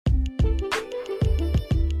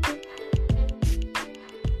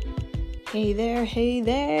Hey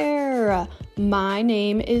there. My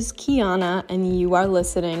name is Kiana, and you are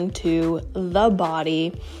listening to The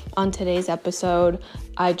Body. On today's episode,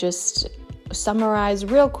 I just summarize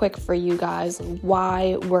real quick for you guys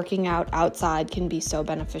why working out outside can be so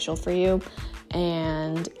beneficial for you.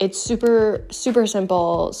 And it's super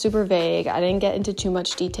simple, super vague. I didn't get into too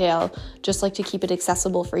much detail, just like to keep it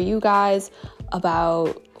accessible for you guys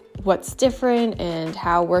about what's different and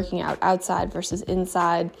how working out outside versus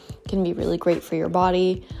inside can be really great for your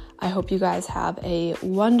body. I hope you guys have a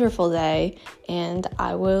wonderful day, and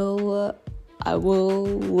I will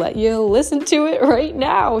let you listen to it right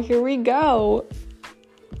now. Here we go.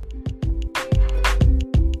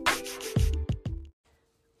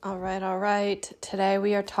 All right. Today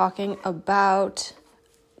we are talking about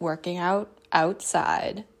working out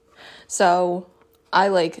outside. So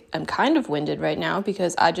I'm kind of winded right now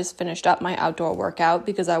because I just finished up my outdoor workout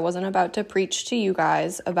because I wasn't about to preach to you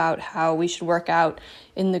guys about how we should work out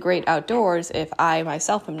in the great outdoors if I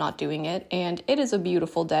myself am not doing it. And it is a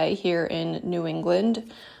beautiful day here in New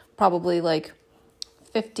England, probably like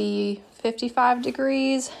 50, 55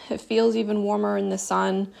 degrees. It feels even warmer in the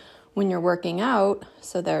sun when you're working out,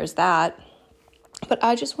 so there's that. But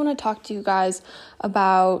I just want to talk to you guys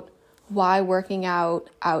about why working out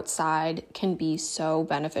outside can be so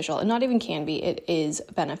beneficial. And not even can be, it is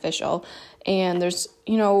beneficial. And there's,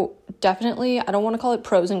 definitely, I don't want to call it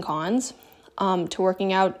pros and cons to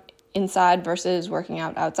working out inside versus working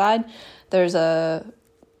out outside. There's a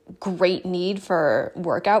great need for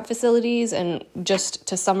workout facilities. And just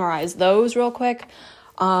to summarize those real quick,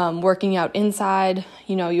 working out inside,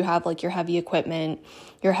 you have like your heavy equipment,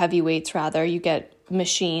 your heavy weights rather, you get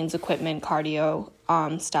machines, equipment, cardio,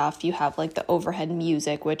 stuff. You have like the overhead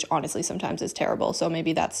music, which honestly sometimes is terrible. So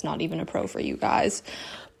maybe that's not even a pro for you guys.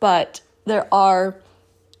 But there are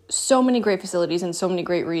so many great facilities and so many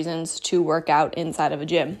great reasons to work out inside of a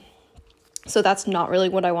gym. So that's not really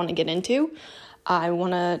what I want to get into. I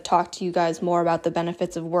want to talk to you guys more about the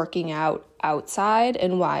benefits of working out outside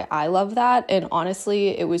and why I love that. And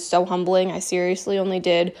honestly, it was so humbling. I seriously only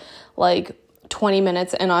did like 20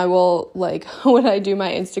 minutes, and I will, when I do my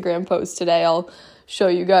Instagram post today, I'll show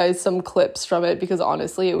you guys some clips from it because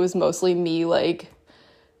honestly, it was mostly me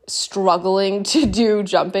struggling to do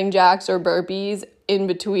jumping jacks or burpees in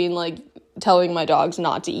between telling my dogs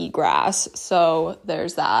not to eat grass. So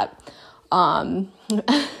there's that.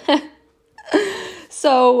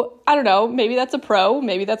 So I don't know, maybe that's a pro,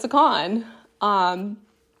 maybe that's a con.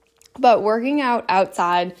 But working out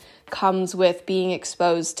outside comes with being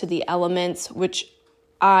exposed to the elements, which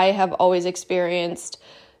I have always experienced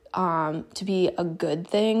to be a good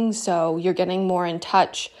thing. So you're getting more in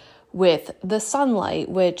touch with the sunlight,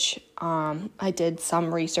 which I did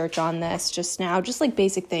some research on this just now, just like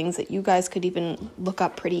basic things that you guys could even look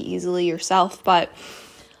up pretty easily yourself. But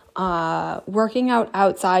working out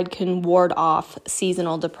outside can ward off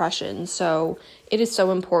seasonal depression. So it is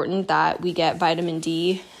so important that we get vitamin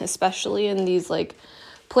D, especially in these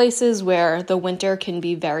places where the winter can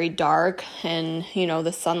be very dark and,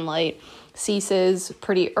 the sunlight ceases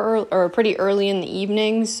pretty early in the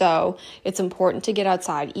evening. So it's important to get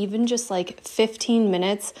outside, even just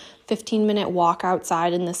 15-minute walk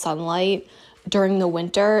outside in the sunlight during the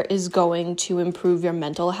winter is going to improve your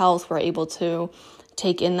mental health. We're able to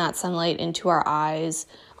take in that sunlight into our eyes,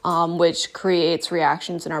 which creates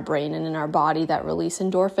reactions in our brain and in our body that release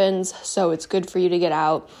endorphins. So it's good for you to get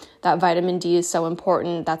out. That vitamin D is so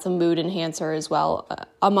important. That's a mood enhancer as well,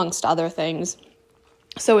 amongst other things.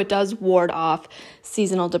 So it does ward off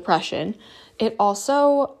seasonal depression. It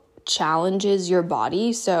also challenges your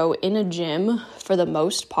body. So in a gym, for the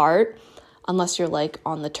most part, unless you're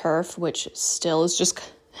on the turf, which still is just,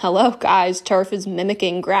 hello guys, turf is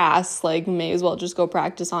mimicking grass. May as well just go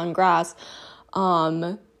practice on grass.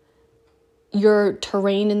 Your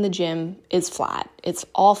terrain in the gym is flat. It's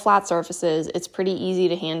all flat surfaces. It's pretty easy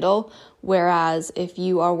to handle. Whereas if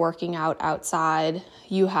you are working out outside,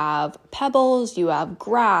 you have pebbles, you have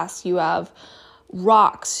grass, you have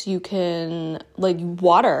rocks, you can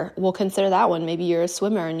water. We'll consider that one. Maybe you're a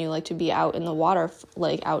swimmer and you like to be out in the water,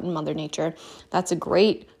 out in Mother Nature. That's a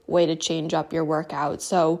great way to change up your workout.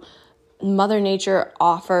 So Mother Nature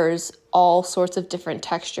offers all sorts of different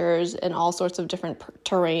textures and all sorts of different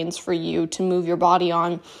terrains for you to move your body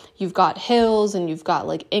on. You've got hills and you've got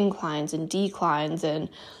inclines and declines, and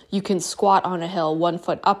you can squat on a hill 1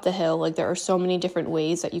 foot up the hill. There are so many different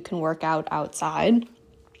ways that you can work out outside.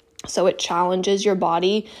 So it challenges your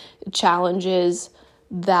body, it challenges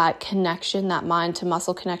that connection, that mind to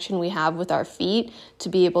muscle connection we have with our feet to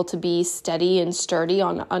be able to be steady and sturdy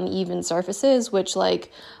on uneven surfaces, which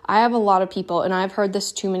like I have a lot of people, and I've heard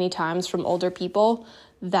this too many times from older people,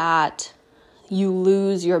 that you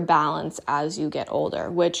lose your balance as you get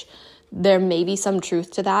older, which there may be some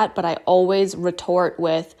truth to that, but I always retort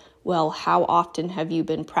with, well, how often have you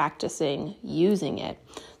been practicing using it?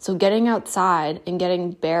 So getting outside and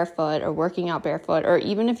getting barefoot or working out barefoot, or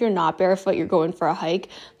even if you're not barefoot, you're going for a hike,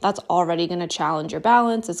 that's already going to challenge your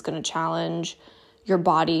balance. It's going to challenge your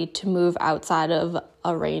body to move outside of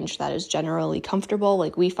a range that is generally comfortable.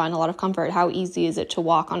 Like we find a lot of comfort. How easy is it to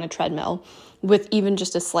walk on a treadmill with even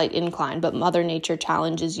just a slight incline? But Mother Nature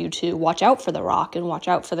challenges you to watch out for the rock and watch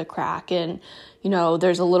out for the crack. And, you know,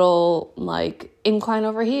 there's a little like incline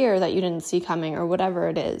over here that you didn't see coming or whatever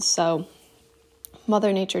it is. So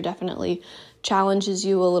Mother Nature definitely challenges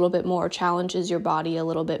you a little bit more, challenges your body a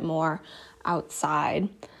little bit more outside.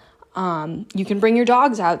 You can bring your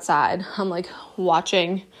dogs outside. I'm like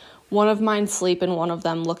watching one of mine sleep and one of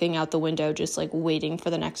them looking out the window, just like waiting for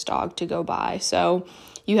the next dog to go by. So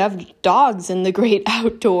you have dogs in the great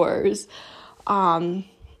outdoors. That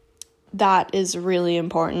is really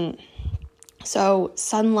important. So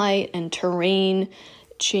sunlight and terrain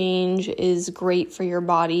change is great for your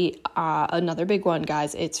body. Another big one,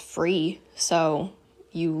 guys, it's free. So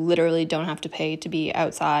you literally don't have to pay to be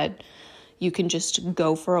outside. You can just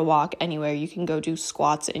go for a walk anywhere. You can go do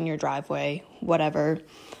squats in your driveway, whatever.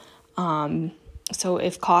 So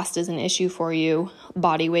if cost is an issue for you,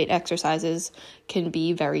 body weight exercises can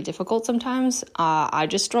be very difficult sometimes. I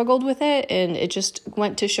just struggled with it, and it just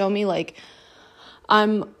went to show me like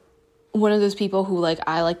I'm one of those people who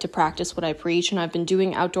I like to practice what I preach, and I've been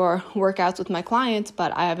doing outdoor workouts with my clients,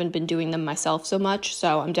 but I haven't been doing them myself so much.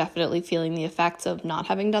 So I'm definitely feeling the effects of not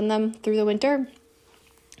having done them through the winter.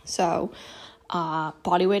 So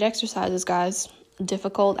body weight exercises, guys,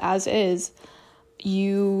 difficult as is.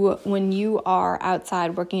 When you are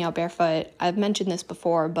outside working out barefoot, I've mentioned this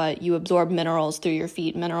before, but you absorb minerals through your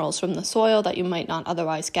feet, minerals from the soil that you might not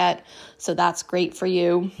otherwise get. So that's great for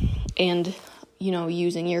you. And,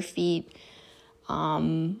 using your feet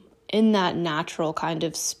in that natural kind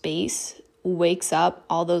of space wakes up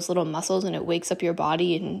all those little muscles, and it wakes up your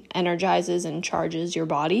body and energizes and charges your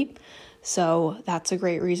body. So that's a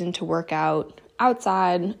great reason to work out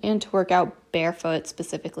outside and to work out barefoot,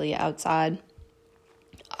 specifically outside.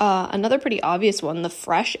 Another pretty obvious one, the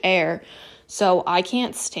fresh air. So I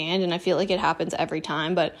can't stand, and I feel like it happens every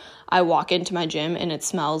time, but I walk into my gym and it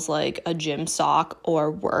smells like a gym sock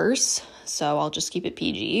or worse. So I'll just keep it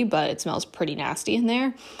PG, but it smells pretty nasty in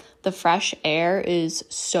there. The fresh air is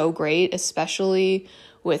so great, especially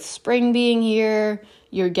with spring being here.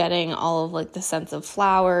 You're getting all of the sense of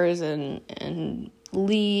flowers and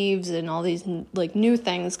leaves and all these new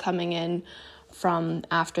things coming in from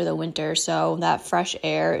after the winter. So that fresh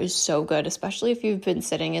air is so good, especially if you've been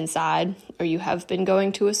sitting inside or you have been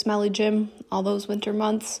going to a smelly gym all those winter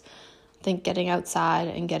months. I think getting outside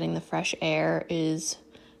and getting the fresh air is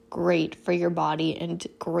great for your body and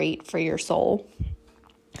great for your soul.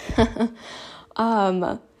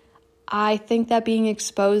 I think that being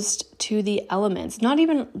exposed to the elements, not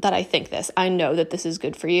even that I think this, I know that this is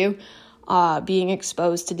good for you, being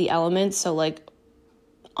exposed to the elements. So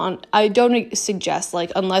I don't suggest,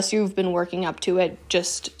 unless you've been working up to it,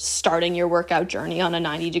 just starting your workout journey on a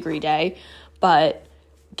 90-degree day, but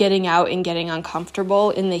getting out and getting uncomfortable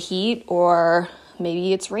in the heat, or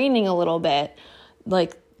maybe it's raining a little bit,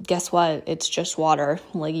 guess what? It's just water.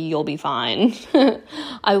 You'll be fine.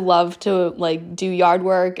 I love to do yard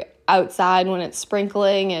work outside when it's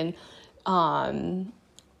sprinkling, and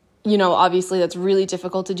obviously that's really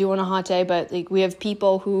difficult to do on a hot day, but we have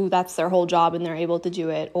people who that's their whole job and they're able to do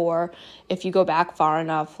it. Or if you go back far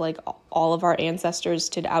enough, all of our ancestors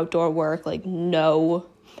did outdoor work, no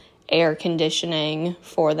air conditioning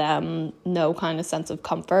for them, no kind of sense of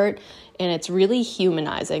comfort. And it's really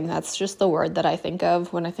humanizing. That's just the word that I think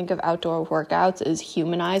of when I think of outdoor workouts, is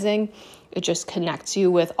humanizing. It just connects you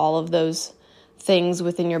with all of those things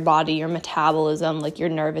within your body, your metabolism, your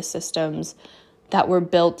nervous systems that were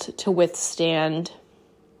built to withstand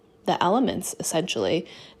the elements, essentially.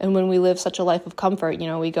 And when we live such a life of comfort,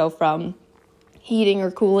 we go from heating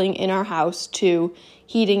or cooling in our house to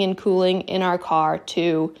heating and cooling in our car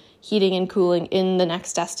to heating and cooling in the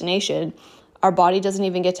next destination. Our body doesn't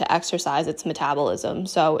even get to exercise its metabolism.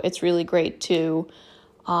 So it's really great to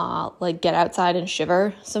get outside and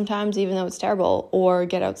shiver sometimes, even though it's terrible, or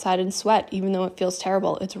get outside and sweat, even though it feels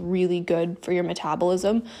terrible. It's really good for your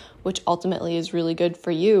metabolism, which ultimately is really good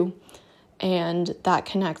for you. And that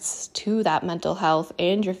connects to that mental health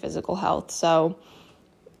and your physical health. So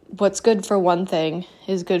what's good for one thing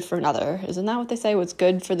is good for another. Isn't that what they say? What's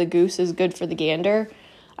good for the goose is good for the gander.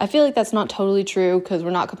 I feel like that's not totally true because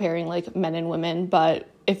we're not comparing like men and women, but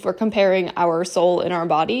if we're comparing our soul and our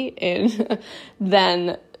body, and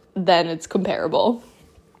then it's comparable.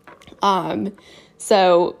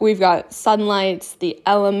 So we've got sunlight, the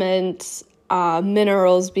elements,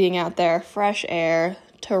 minerals being out there, fresh air,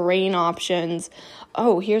 terrain options.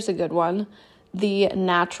 Oh, here's a good one. The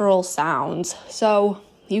natural sounds. So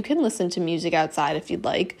you can listen to music outside if you'd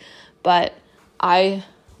like, but I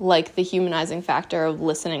like the humanizing factor of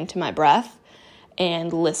listening to my breath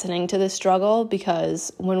and listening to the struggle,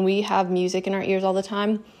 because when we have music in our ears all the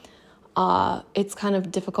time, it's kind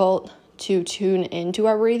of difficult to tune into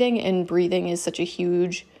our breathing, and breathing is such a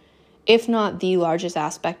huge, if not the largest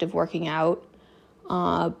aspect of working out.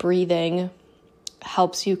 Breathing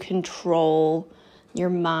helps you control your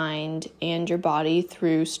mind and your body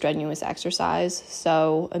through strenuous exercise.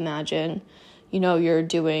 So imagine, you're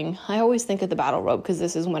doing, I always think of the battle rope because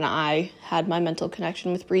this is when I had my mental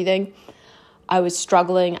connection with breathing. I was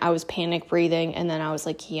struggling, I was panic breathing, and then I was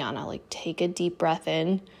like, Kiana, like take a deep breath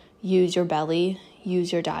in, use your belly,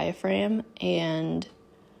 use your diaphragm, and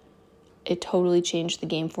it totally changed the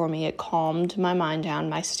game for me. It calmed my mind down,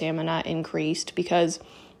 my stamina increased, because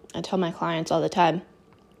I tell my clients all the time,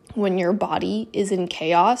 when your body is in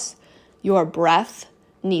chaos, your breath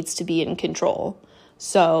needs to be in control.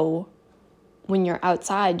 So when you're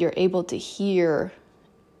outside, you're able to hear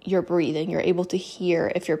your breathing. You're able to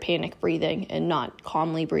hear if you're panic breathing and not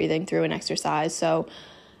calmly breathing through an exercise. So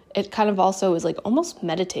it kind of also is like almost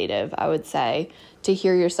meditative, I would say, to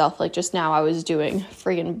hear yourself. Like just now I was doing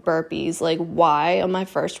friggin' burpees. Like why on my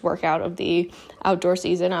first workout of the outdoor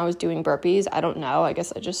season I was doing burpees? I don't know. I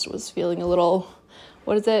guess I just was feeling a little,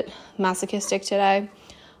 masochistic today.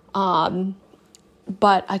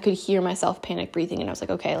 But I could hear myself panic breathing, and I was like,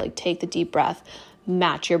 okay, like take the deep breath,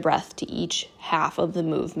 match your breath to each half of the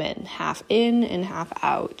movement, half in and half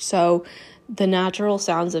out. So the natural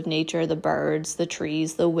sounds of nature, the birds, the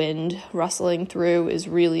trees, the wind rustling through is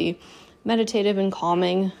really meditative and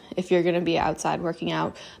calming if you're going to be outside working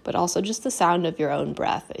out, but also just the sound of your own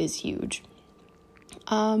breath is huge.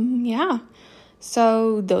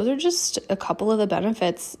 So those are just a couple of the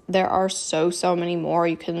benefits. There are so many more.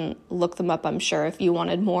 You can look them up, I'm sure, if you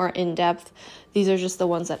wanted more in-depth. These are just the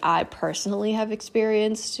ones that I personally have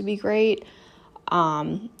experienced to be great.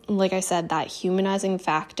 Like I said, that humanizing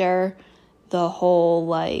factor, the whole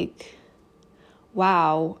like,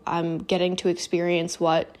 wow, I'm getting to experience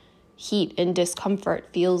what heat and discomfort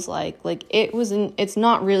feels like. Like it's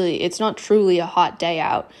not truly a hot day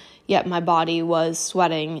out, yet my body was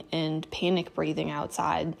sweating and panic breathing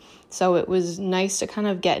outside. So it was nice to kind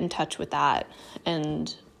of get in touch with that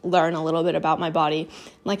and learn a little bit about my body.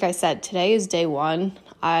 Like I said, today is day one.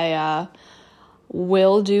 I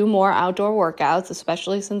will do more outdoor workouts,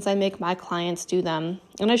 especially since I make my clients do them.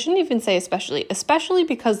 And I shouldn't even say especially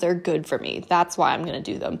because they're good for me. That's why I'm going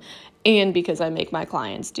to do them. And because I make my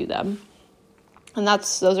clients do them. And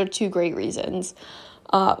those are two great reasons,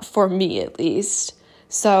 for me at least.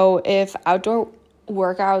 So if outdoor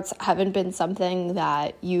workouts haven't been something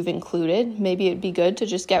that you've included, maybe it'd be good to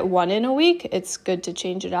just get one in a week. It's good to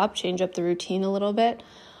change up the routine a little bit,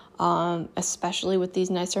 especially with these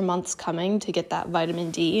nicer months coming, to get that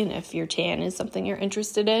vitamin D. And if your tan is something you're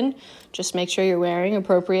interested in, just make sure you're wearing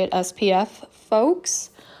appropriate SPF, folks.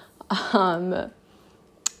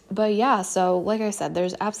 But yeah, so like I said,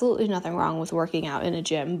 there's absolutely nothing wrong with working out in a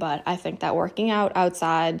gym, but I think that working out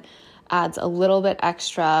outside adds a little bit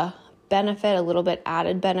extra benefit, a little bit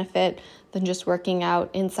added benefit than just working out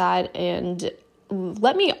inside. And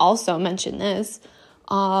let me also mention this,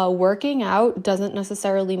 working out doesn't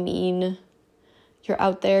necessarily mean you're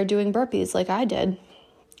out there doing burpees like I did.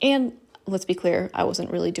 And let's be clear, I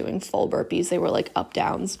wasn't really doing full burpees. They were like up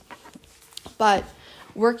downs. But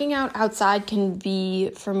working out outside can be,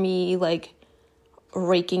 for me, like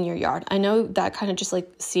raking your yard. I know that kind of just like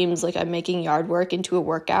seems like I'm making yard work into a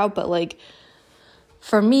workout, but like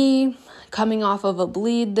for me, coming off of a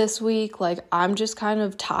bleed this week, like I'm just kind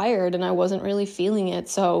of tired and I wasn't really feeling it.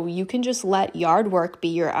 So you can just let yard work be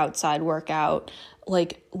your outside workout.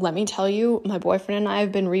 Like, let me tell you, my boyfriend and I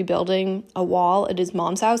have been rebuilding a wall at his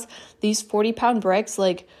mom's house. These 40-pound bricks,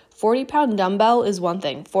 like 40-pound dumbbell is one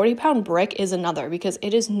thing, 40-pound brick is another, because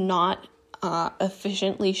it is not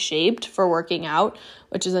efficiently shaped for working out,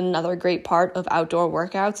 which is another great part of outdoor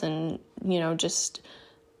workouts. And, just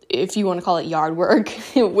if you want to call it yard work,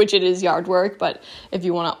 which it is yard work, but if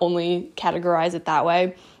you want to only categorize it that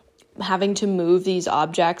way, having to move these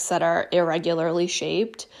objects that are irregularly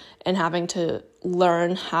shaped and having to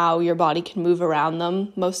learn how your body can move around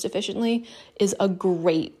them most efficiently is a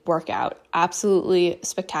great workout. Absolutely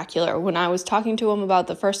spectacular. When I was talking to him about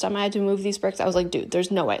the first time I had to move these bricks, I was like, dude, there's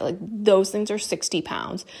no way. Like, those things are 60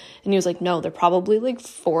 pounds. And he was like, no, they're probably like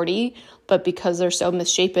 40, but because they're so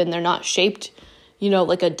misshapen, they're not shaped,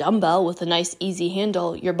 like a dumbbell with a nice easy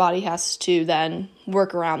handle. Your body has to then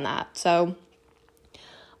work around that. So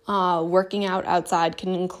working out outside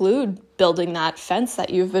can include building that fence that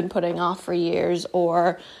you've been putting off for years,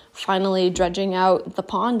 or finally dredging out the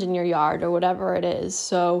pond in your yard, or whatever it is.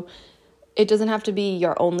 So it doesn't have to be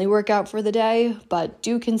your only workout for the day, but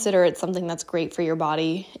do consider it something that's great for your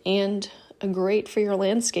body and great for your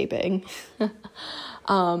landscaping.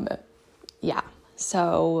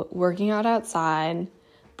 So working out outside,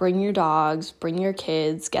 bring your dogs, bring your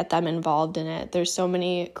kids, get them involved in it. There's so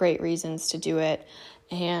many great reasons to do it.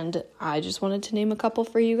 And I just wanted to name a couple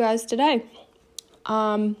for you guys today.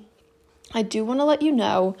 I do want to let you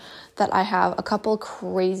know that I have a couple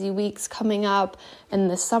crazy weeks coming up,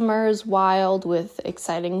 and the summer is wild with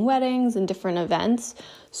exciting weddings and different events.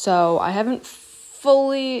 So I haven't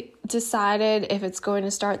fully decided if it's going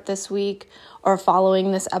to start this week or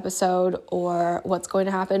following this episode or what's going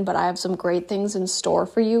to happen, but I have some great things in store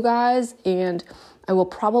for you guys, and I will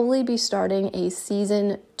probably be starting a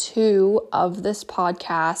season 2 of this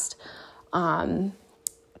podcast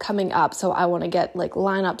coming up. So I want to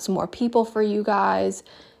line up some more people for you guys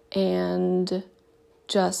and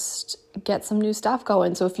just get some new stuff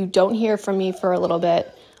going. So if you don't hear from me for a little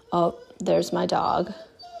bit, oh, there's my dog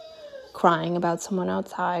crying about someone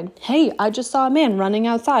outside. Hey, I just saw a man running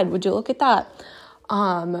outside. Would you look at that?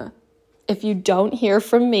 If you don't hear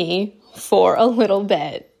from me for a little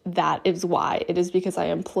bit, that is why. It is because I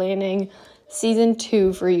am planning season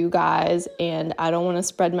 2 for you guys, and I don't want to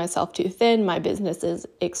spread myself too thin. My business is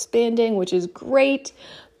expanding, which is great,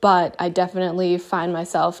 but I definitely find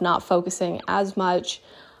myself not focusing as much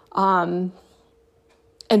and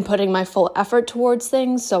putting my full effort towards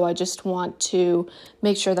things. So I just want to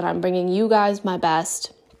make sure that I'm bringing you guys my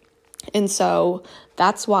best. And so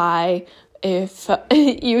that's why if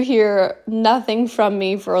you hear nothing from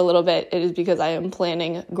me for a little bit, it is because I am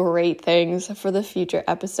planning great things for the future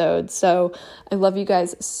episodes. So I love you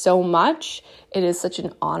guys so much. It is such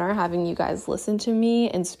an honor having you guys listen to me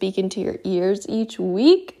and speak into your ears each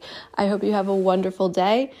week. I hope you have a wonderful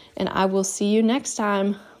day, and I will see you next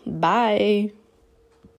time. Bye.